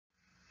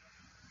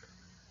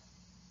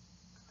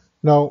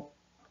Now,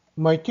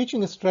 my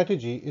teaching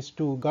strategy is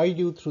to guide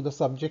you through the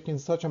subject in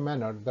such a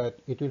manner that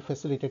it will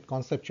facilitate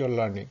conceptual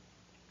learning.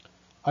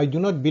 I do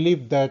not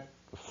believe that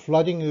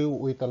flooding you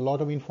with a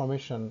lot of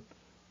information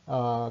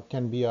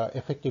can be an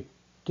effective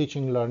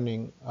teaching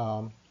learning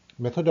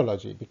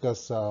methodology,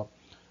 because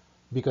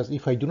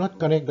if I do not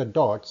connect the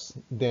dots,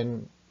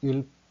 then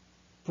you'll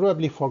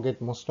probably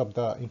forget most of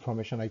the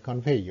information I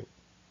convey you.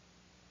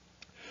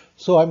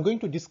 So I'm going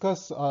to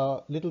discuss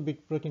a little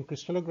bit protein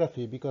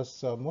crystallography,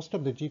 because most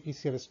of the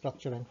GPCR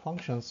structure and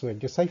functions were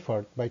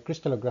deciphered by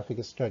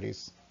crystallographic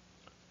studies.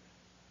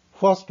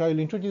 First, I will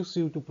introduce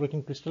you to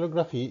protein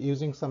crystallography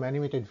using some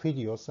animated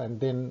videos, and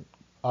then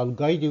I'll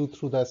guide you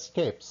through the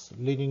steps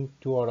leading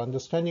to our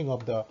understanding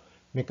of the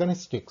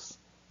mechanistics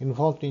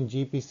involved in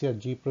GPCR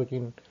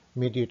G-protein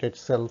mediated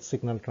cell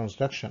signal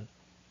transduction.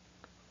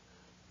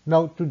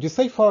 Now, to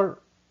decipher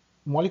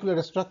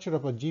molecular structure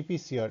of a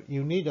GPCR,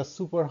 you need a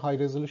super high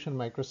resolution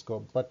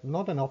microscope, but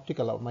not an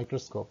optical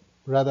microscope,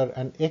 rather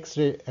an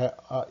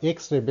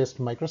X-ray based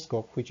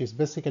microscope, which is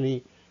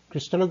basically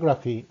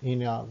crystallography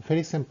in a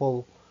very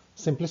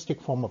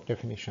simplistic form of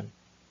definition.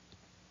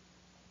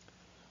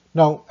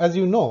 Now, as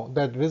you know,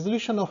 that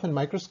resolution of a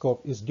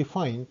microscope is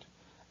defined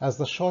as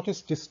the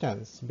shortest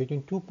distance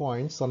between 2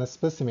 points on a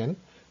specimen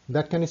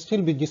that can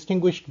still be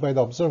distinguished by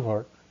the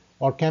observer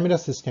or camera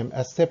system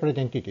as separate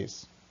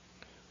entities.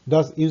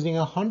 Thus, using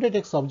a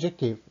 100x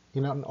objective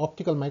in an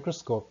optical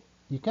microscope,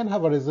 you can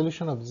have a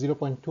resolution of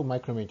 0.2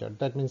 micrometer.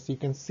 That means you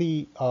can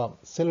see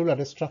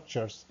cellular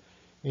structures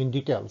in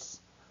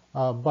details,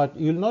 but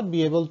you will not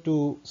be able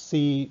to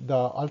see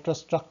the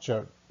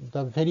ultrastructure,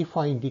 the very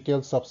fine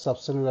details of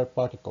subcellular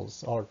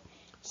particles or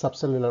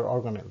subcellular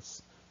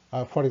organelles.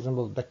 For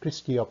example, the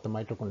cristae of the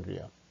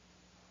mitochondria.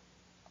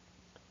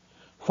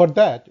 For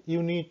that,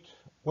 you need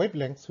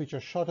wavelengths which are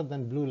shorter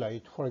than blue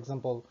light. For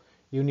example,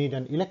 you need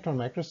an electron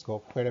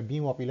microscope where a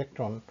beam of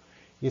electron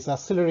is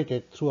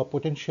accelerated through a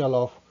potential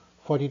of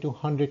 40 to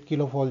 100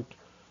 kilovolt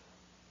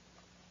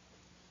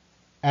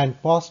and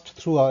passed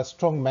through a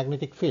strong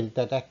magnetic field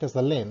that acts as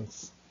a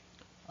lens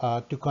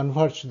to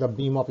converge the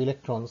beam of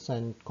electrons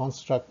and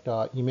construct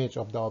an image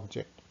of the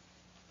object.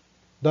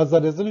 Thus, the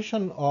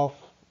resolution of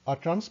a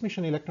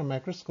transmission electron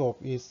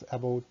microscope is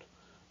about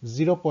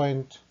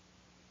 0.2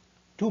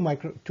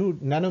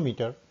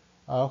 nanometer,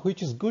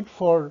 which is good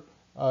for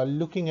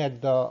looking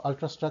at the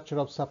ultrastructure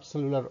of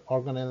subcellular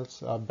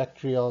organelles,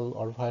 bacterial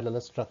or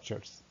viral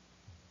structures.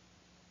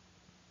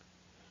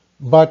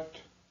 But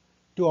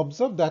to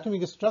observe the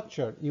atomic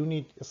structure, you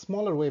need a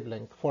smaller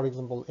wavelength, for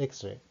example,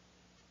 X-ray,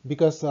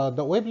 because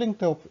the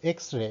wavelength of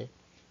X-ray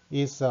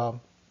is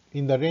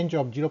in the range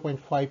of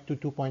 0.5 to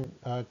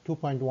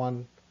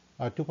 2.5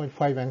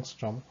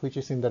 angstrom, which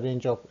is in the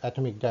range of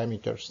atomic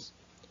diameters.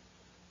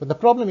 But the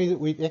problem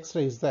with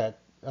X-ray is that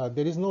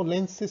there is no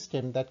lens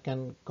system that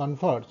can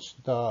converge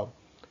the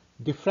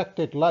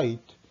diffracted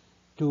light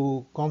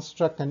to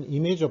construct an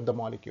image of the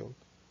molecule.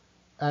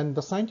 And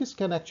the scientists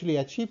can actually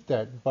achieve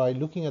that by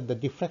looking at the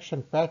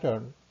diffraction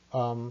pattern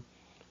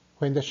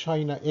when they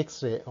shine an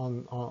X-ray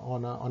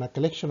on a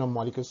collection of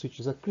molecules, which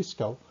is a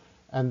crystal,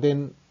 and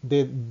then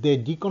they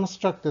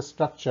deconstruct the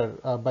structure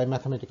by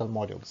mathematical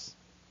models.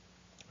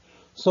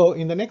 So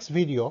in the next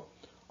video,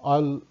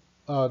 the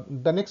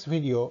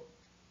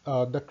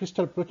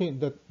crystal protein,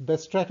 the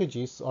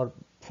strategies or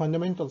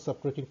fundamentals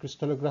of protein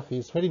crystallography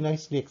is very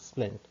nicely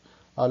explained.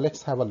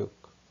 Let's have a look.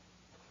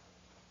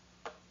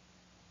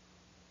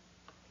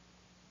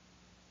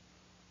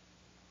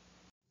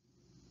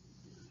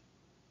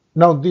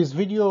 Now, this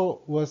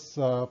video was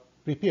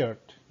prepared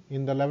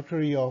in the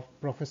laboratory of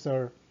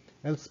Professor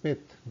Elspeth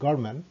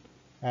Gorman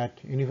at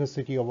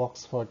University of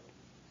Oxford.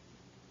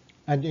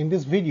 And in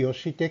this video,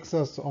 she takes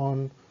us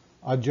on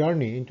a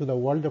journey into the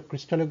world of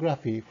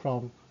crystallography,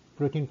 from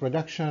protein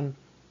production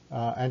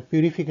and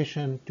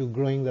purification to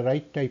growing the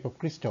right type of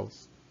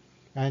crystals.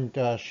 And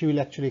she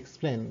will actually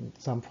explain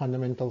some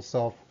fundamentals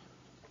of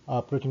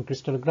protein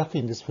crystallography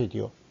in this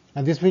video.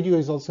 And this video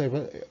is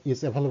also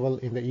available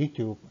in the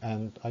YouTube,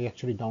 and I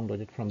actually downloaded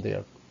it from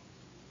there.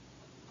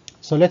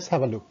 So let's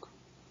have a look.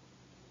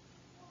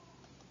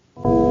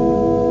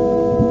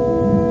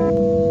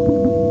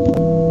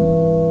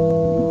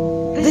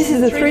 This is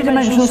the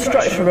three-dimensional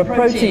structure of a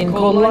protein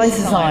called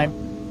lysozyme.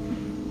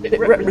 It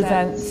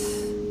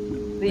represents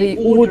the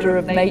order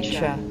of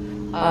nature,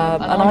 and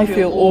I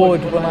feel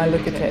awed when I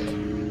look at it.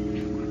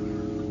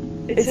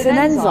 It's an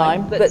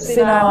enzyme that's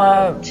in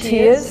our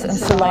tears and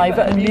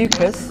saliva and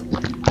mucus,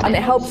 and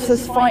it helps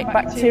us fight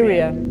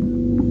bacteria.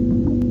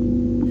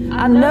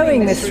 And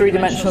knowing this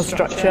three-dimensional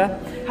structure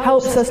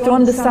helps us to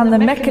understand the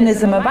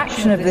mechanism of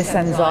action of this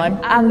enzyme,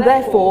 and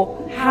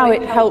therefore how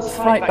it helps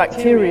fight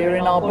bacteria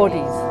in our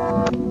bodies.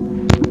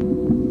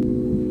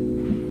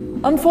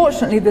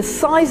 Unfortunately, the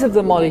size of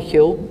the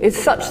molecule is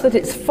such that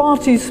it's far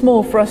too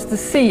small for us to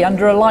see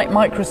under a light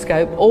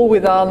microscope or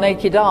with our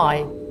naked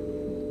eye,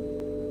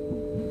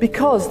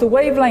 because the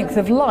wavelength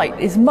of light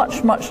is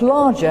much, much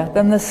larger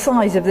than the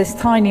size of this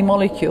tiny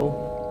molecule.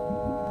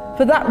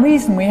 For that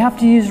reason, we have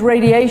to use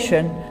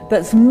radiation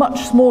that's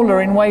much smaller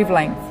in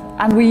wavelength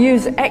and we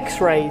use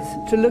X-rays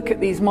to look at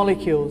these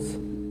molecules.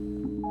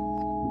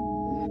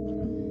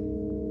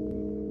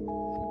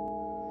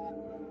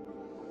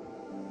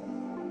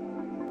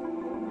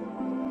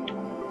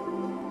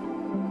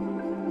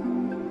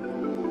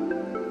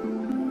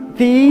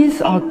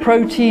 These are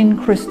protein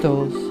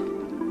crystals.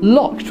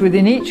 Locked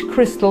within each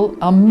crystal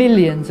are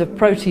millions of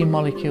protein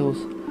molecules,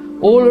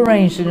 all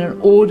arranged in an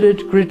ordered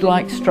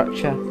grid-like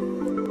structure.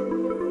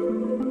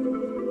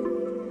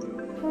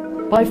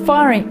 By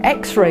firing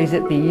X-rays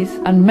at these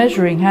and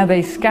measuring how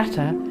they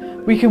scatter,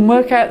 we can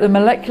work out the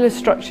molecular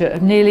structure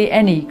of nearly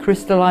any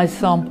crystallized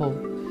sample.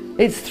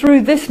 It's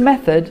through this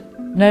method,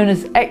 known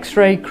as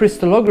X-ray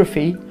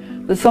crystallography,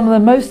 that some of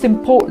the most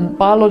important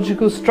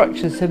biological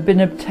structures have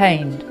been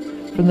obtained,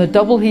 from the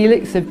double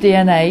helix of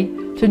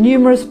DNA to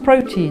numerous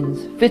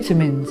proteins,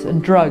 vitamins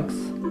and drugs.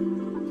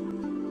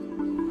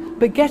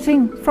 But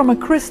getting from a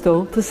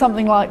crystal to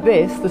something like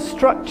this, the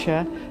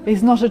structure,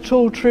 is not at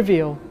all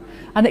trivial,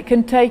 and it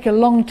can take a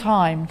long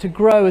time to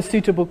grow a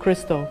suitable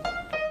crystal.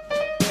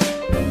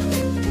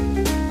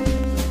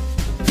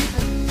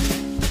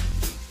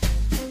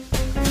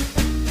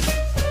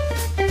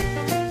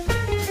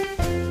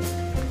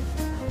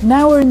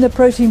 Now we're in the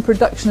protein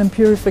production and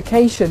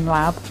purification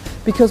lab,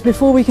 because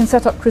before we can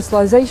set up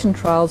crystallization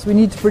trials, we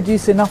need to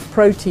produce enough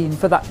protein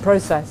for that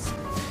process.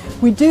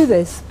 We do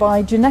this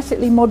by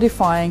genetically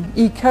modifying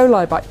E.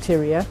 coli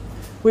bacteria,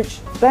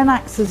 which then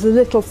acts as a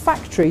little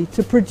factory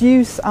to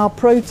produce our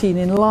protein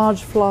in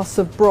large flasks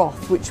of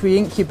broth, which we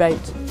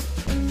incubate.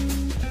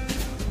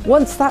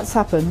 Once that's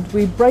happened,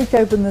 we break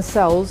open the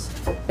cells,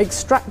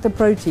 extract the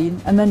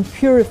protein, and then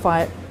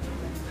purify it,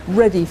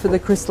 ready for the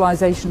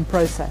crystallization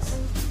process.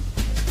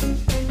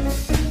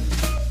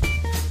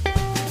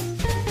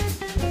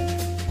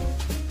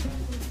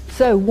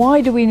 So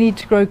why do we need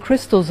to grow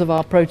crystals of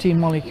our protein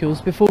molecules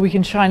before we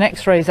can shine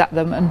X-rays at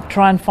them and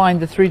try and find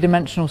the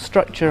three-dimensional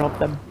structure of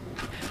them?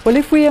 Well,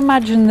 if we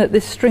imagine that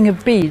this string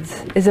of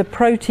beads is a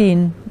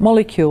protein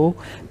molecule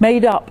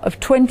made up of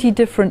 20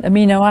 different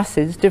amino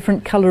acids,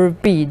 different colour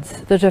of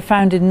beads that are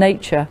found in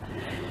nature,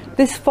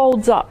 this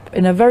folds up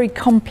in a very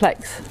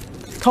complex,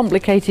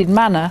 complicated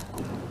manner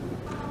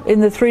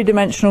in the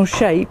three-dimensional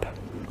shape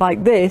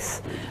like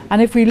this.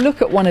 And if we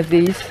look at one of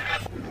these,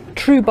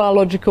 true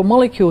biological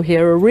molecule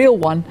here, a real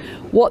one,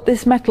 what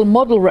this metal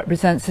model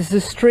represents is a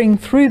string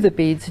through the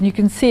beads, and you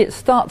can see it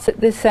starts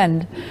at this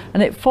end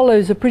and it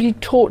follows a pretty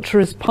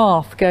tortuous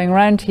path going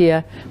around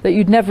here that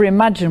you'd never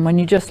imagine when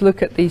you just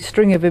look at the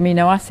string of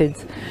amino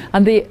acids,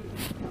 and the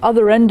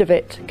other end of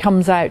it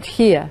comes out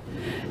here.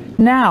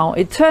 Now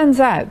it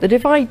turns out that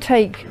if I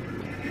take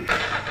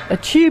a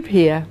tube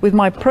here with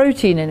my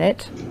protein in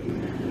it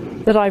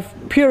that I've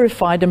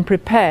purified and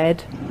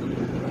prepared,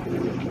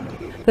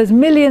 there's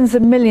millions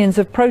and millions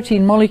of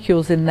protein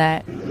molecules in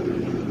there.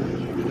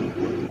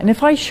 And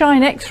if I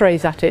shine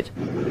X-rays at it,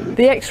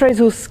 the X-rays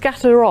will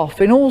scatter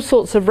off in all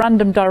sorts of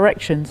random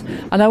directions,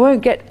 and I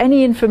won't get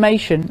any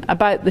information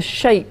about the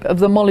shape of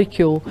the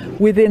molecule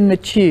within the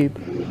tube.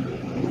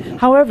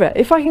 However,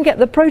 if I can get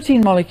the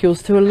protein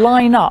molecules to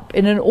line up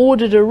in an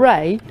ordered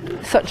array,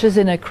 such as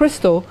in a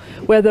crystal,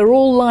 where they're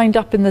all lined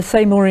up in the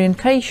same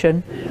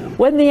orientation,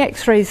 when the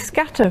X-rays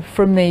scatter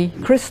from the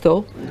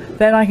crystal,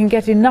 then I can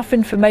get enough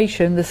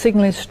information, the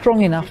signal is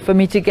strong enough for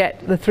me to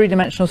get the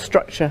three-dimensional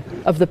structure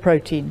of the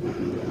protein.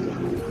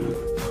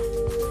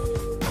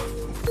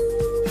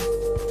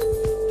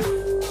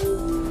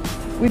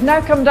 We've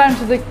now come down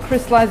to the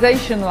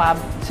crystallization lab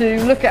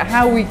to look at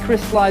how we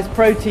crystallize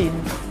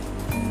proteins.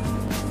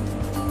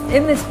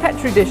 In this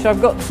Petri dish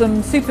I've got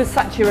some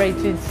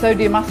supersaturated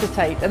sodium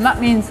acetate, and that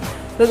means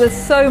that there's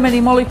so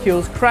many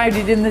molecules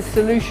crowded in this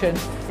solution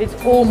it's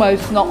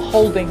almost not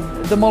holding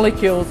the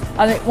molecules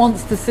and it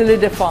wants to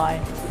solidify.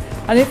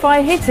 And if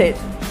I hit it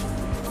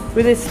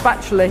with this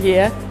spatula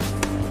here,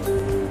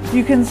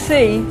 you can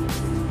see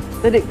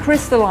that it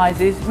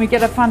crystallizes. We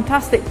get a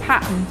fantastic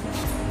pattern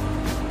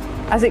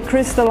as it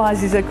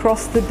crystallizes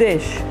across the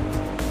dish.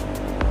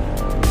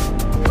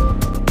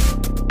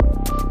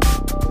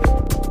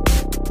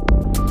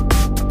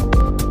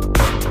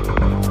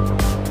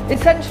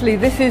 Essentially,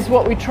 this is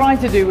what we try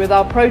to do with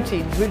our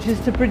proteins, which is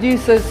to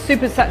produce a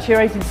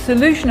supersaturated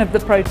solution of the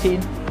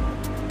protein,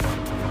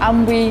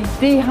 and we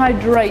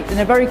dehydrate in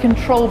a very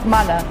controlled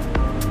manner.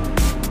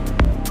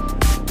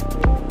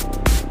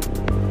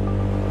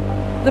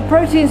 The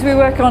proteins we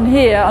work on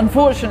here,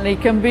 unfortunately,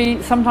 can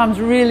be sometimes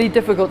really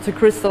difficult to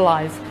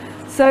crystallize.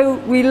 So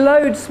we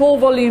load small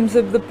volumes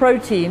of the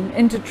protein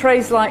into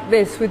trays like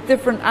this with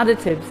different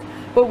additives,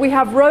 but we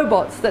have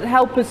robots that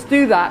help us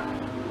do that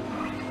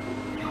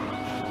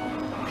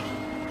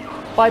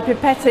by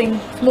pipetting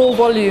small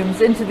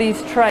volumes into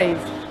these trays.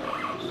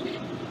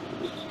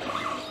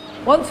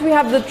 Once we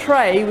have the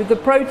tray with the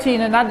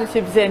protein and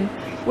additives in,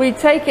 we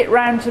take it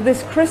round to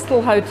this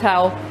crystal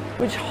hotel,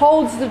 which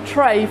holds the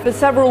tray for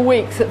several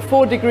weeks at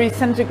 4 degrees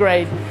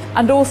centigrade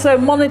and also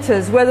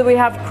monitors whether we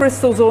have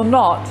crystals or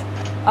not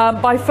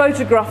by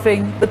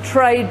photographing the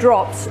tray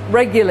drops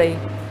regularly.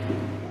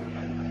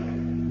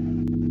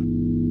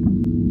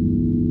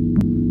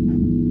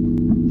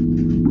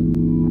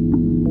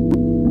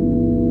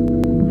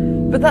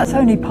 But that's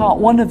only part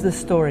one of the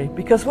story,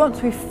 because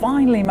once we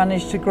finally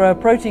manage to grow a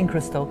protein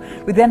crystal,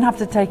 we then have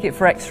to take it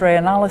for X-ray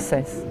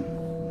analysis.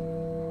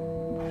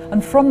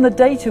 And from the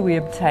data we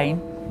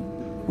obtain,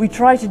 we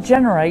try to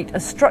generate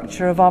a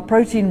structure of our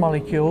protein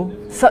molecule,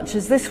 such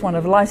as this one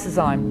of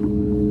lysozyme.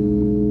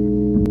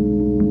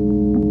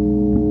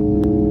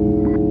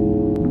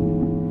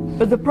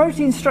 But the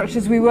protein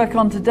structures we work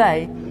on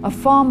today are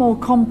far more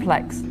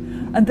complex,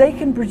 and they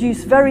can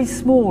produce very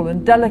small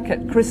and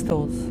delicate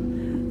crystals.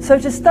 So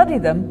to study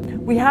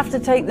them, we have to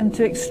take them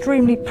to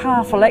extremely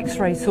powerful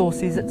X-ray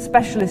sources at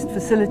specialist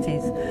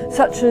facilities,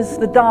 such as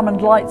the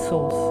diamond light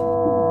source.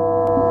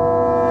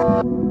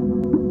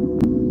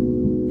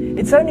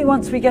 It's only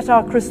once we get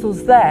our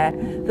crystals there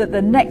that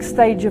the next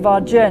stage of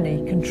our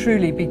journey can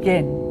truly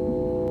begin.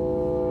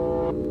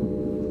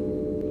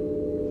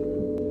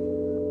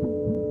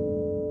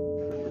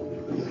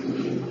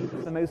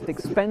 The most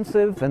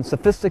expensive and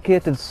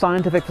sophisticated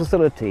scientific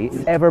facility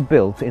ever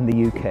built in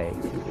the UK.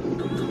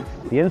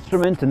 The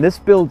instrument in this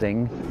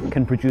building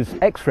can produce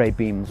X-ray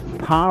beams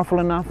powerful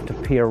enough to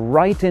peer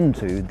right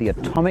into the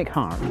atomic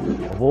heart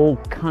of all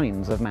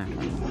kinds of matter.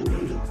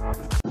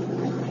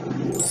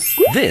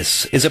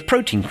 This is a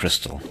protein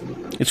crystal.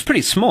 It's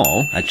pretty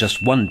small, at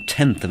just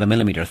 1/10 of a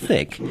millimeter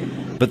thick,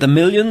 but the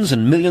millions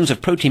and millions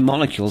of protein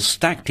molecules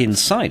stacked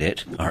inside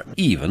it are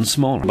even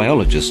smaller.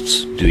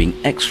 Biologists doing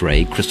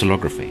X-ray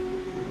crystallography.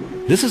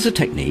 This is a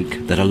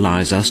technique that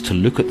allows us to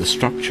look at the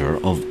structure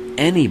of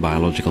any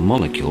biological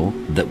molecule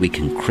that we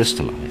can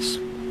crystallize.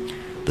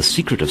 The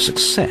secret of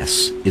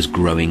success is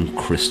growing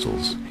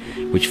crystals,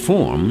 which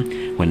form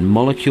when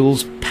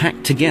molecules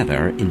pack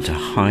together into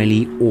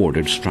highly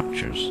ordered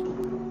structures.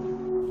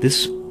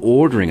 This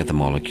ordering of the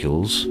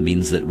molecules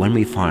means that when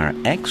we fire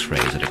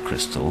X-rays at a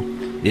crystal,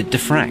 it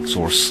diffracts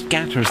or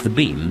scatters the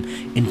beam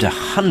into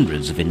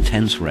hundreds of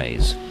intense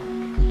rays.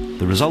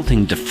 The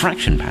resulting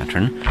diffraction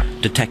pattern,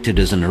 detected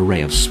as an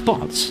array of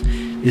spots,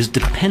 is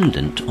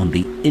dependent on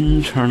the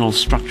internal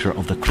structure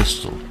of the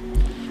crystal.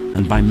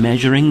 And by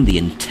measuring the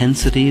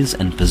intensities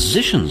and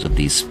positions of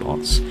these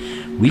spots,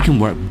 we can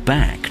work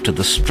back to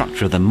the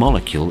structure of the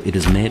molecule it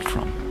is made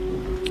from.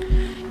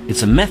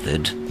 It's a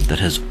method that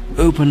has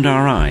opened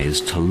our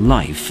eyes to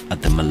life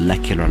at the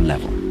molecular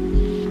level.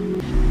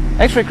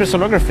 X-ray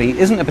crystallography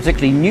isn't a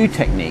particularly new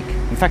technique.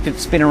 In fact,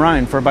 it's been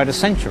around for about a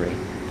century.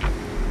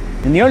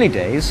 In the early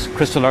days,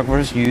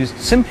 crystallographers used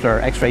simpler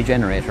X-ray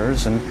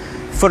generators and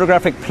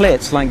photographic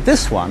plates like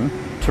this one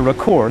to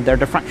record their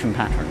diffraction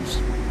patterns.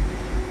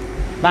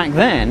 Back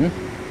then,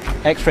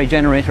 X-ray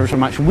generators were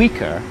much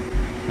weaker,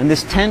 and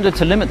this tended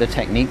to limit the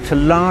technique to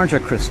larger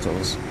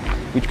crystals,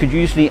 which could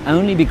usually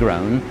only be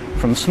grown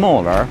from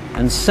smaller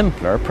and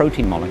simpler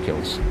protein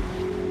molecules.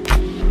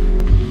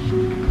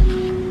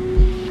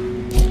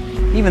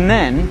 Even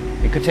then,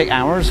 it could take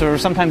hours or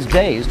sometimes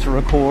days to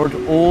record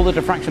all the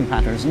diffraction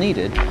patterns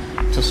needed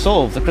to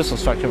solve the crystal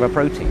structure of a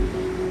protein.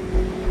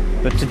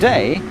 But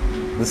today,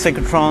 with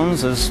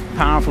synchrotrons as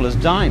powerful as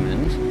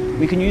diamond,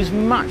 we can use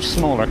much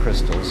smaller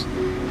crystals,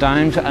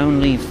 down to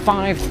only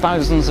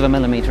 5/1000ths of a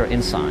millimeter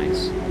in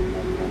size,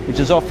 which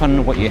is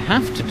often what you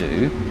have to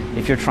do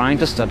if you're trying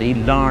to study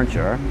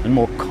larger and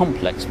more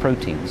complex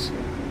proteins.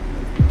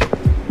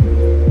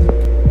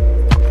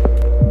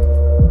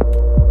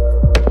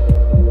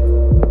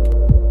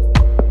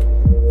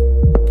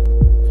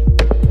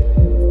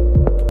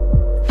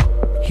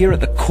 Here at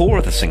the core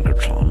of the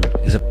synchrotron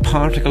is a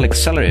particle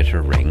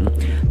accelerator ring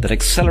that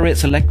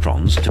accelerates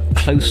electrons to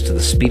close to the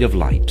speed of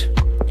light.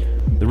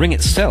 The ring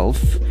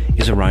itself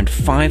is around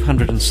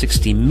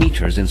 560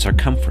 meters in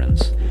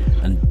circumference,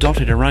 and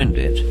dotted around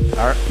it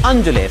are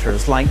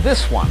undulators like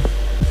this one.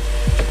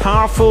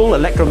 Powerful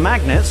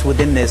electromagnets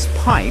within this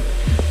pipe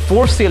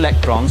force the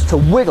electrons to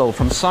wiggle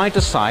from side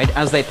to side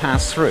as they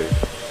pass through.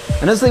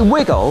 And as they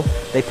wiggle,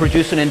 they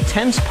produce an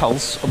intense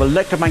pulse of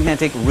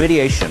electromagnetic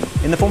radiation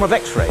in the form of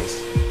X-rays.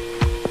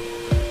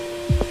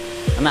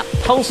 And that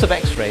pulse of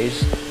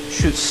X-rays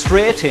shoots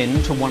straight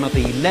into one of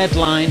the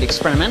lead-lined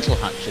experimental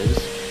hatches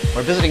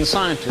where visiting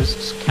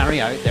scientists carry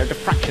out their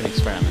diffraction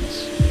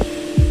experiments.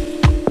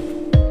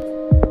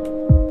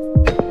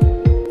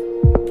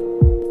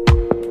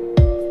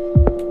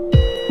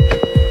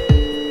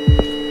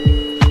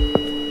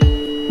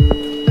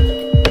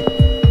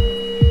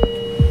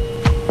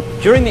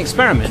 During the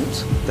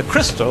experiment, the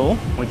crystal,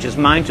 which is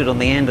mounted on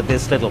the end of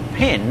this little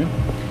pin,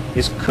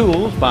 is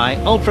cooled by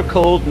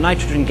ultra-cold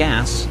nitrogen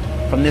gas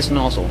from this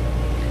nozzle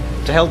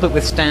to help it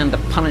withstand the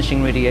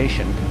punishing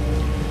radiation.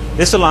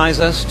 This allows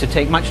us to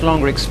take much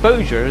longer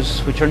exposures,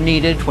 which are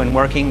needed when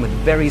working with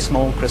very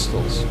small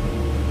crystals.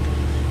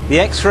 The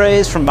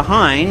X-rays from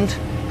behind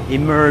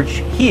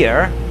emerge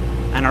here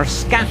and are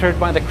scattered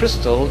by the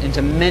crystal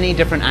into many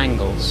different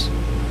angles.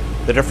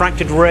 The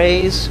diffracted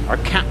rays are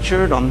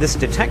captured on this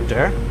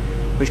detector,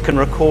 which can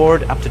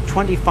record up to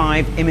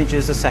 25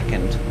 images a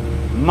second,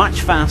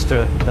 much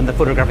faster than the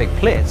photographic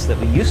plates that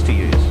we used to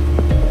use.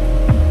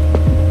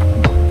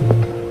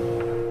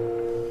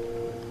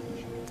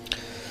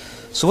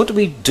 So what do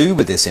we do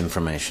with this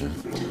information?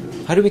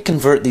 How do we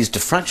convert these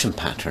diffraction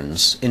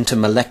patterns into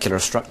molecular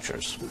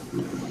structures?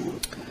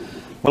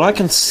 Well, I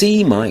can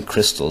see my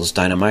crystals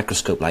down a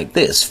microscope like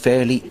this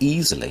fairly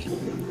easily.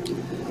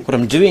 What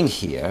I'm doing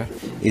here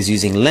is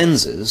using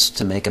lenses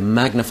to make a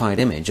magnified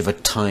image of a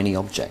tiny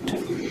object.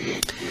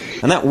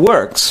 And that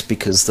works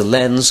because the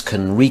lens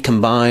can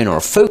recombine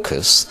or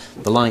focus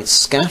the light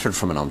scattered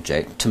from an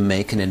object to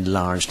make an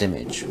enlarged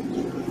image.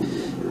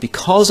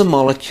 Because a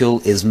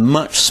molecule is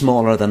much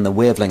smaller than the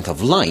wavelength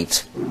of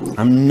light,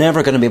 I'm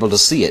never going to be able to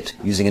see it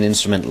using an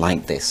instrument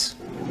like this.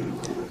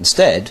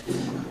 Instead,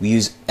 we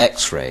use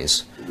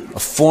X-rays, a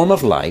form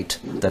of light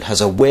that has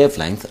a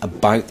wavelength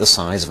about the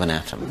size of an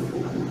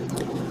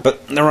atom.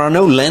 But there are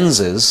no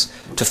lenses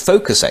to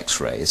focus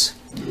X-rays,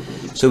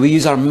 so we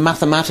use our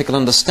mathematical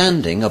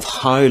understanding of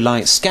how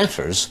light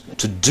scatters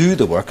to do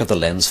the work of the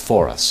lens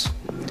for us.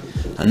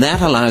 And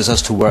that allows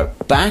us to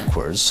work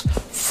backwards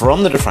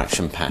from the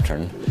diffraction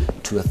pattern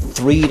to a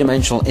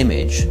three-dimensional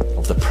image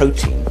of the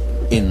protein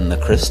in the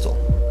crystal.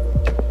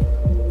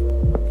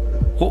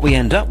 What we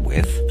end up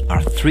with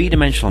are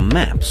three-dimensional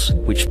maps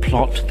which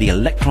plot the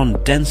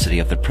electron density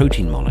of the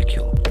protein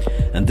molecule,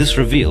 and this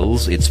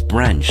reveals its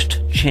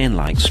branched,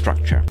 chain-like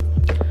structure.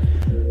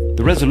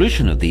 The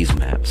resolution of these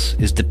maps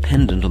is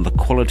dependent on the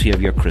quality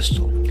of your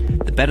crystal.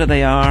 The better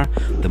they are,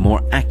 the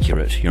more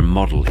accurate your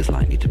model is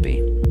likely to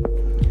be.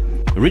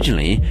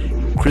 Originally,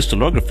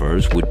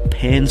 crystallographers would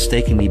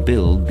painstakingly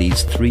build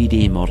these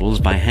 3D models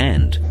by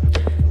hand,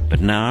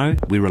 but now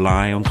we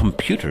rely on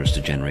computers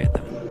to generate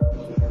them.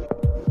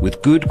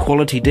 With good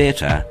quality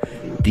data,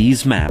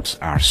 these maps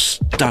are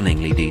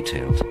stunningly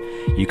detailed.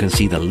 You can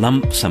see the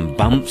lumps and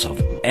bumps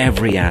of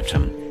every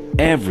atom,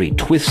 every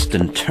twist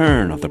and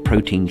turn of the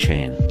protein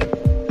chain.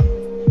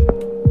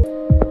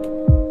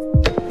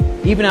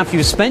 Even after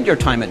you've spent your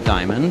time at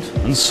Diamond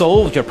and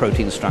solved your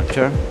protein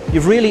structure,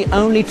 you've really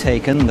only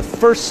taken the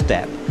first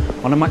step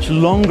on a much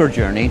longer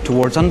journey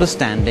towards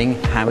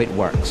understanding how it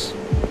works.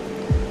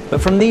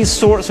 But from these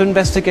sorts of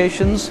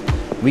investigations,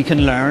 we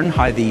can learn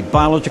how the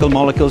biological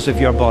molecules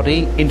of your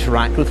body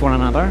interact with one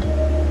another,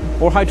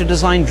 or how to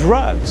design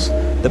drugs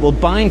that will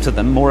bind to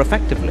them more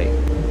effectively,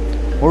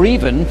 or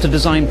even to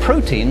design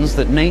proteins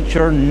that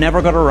nature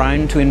never got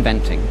around to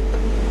inventing.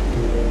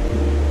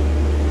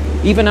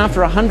 Even after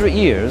 100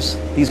 years,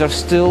 these are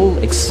still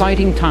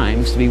exciting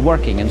times to be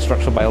working in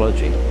structural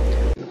biology.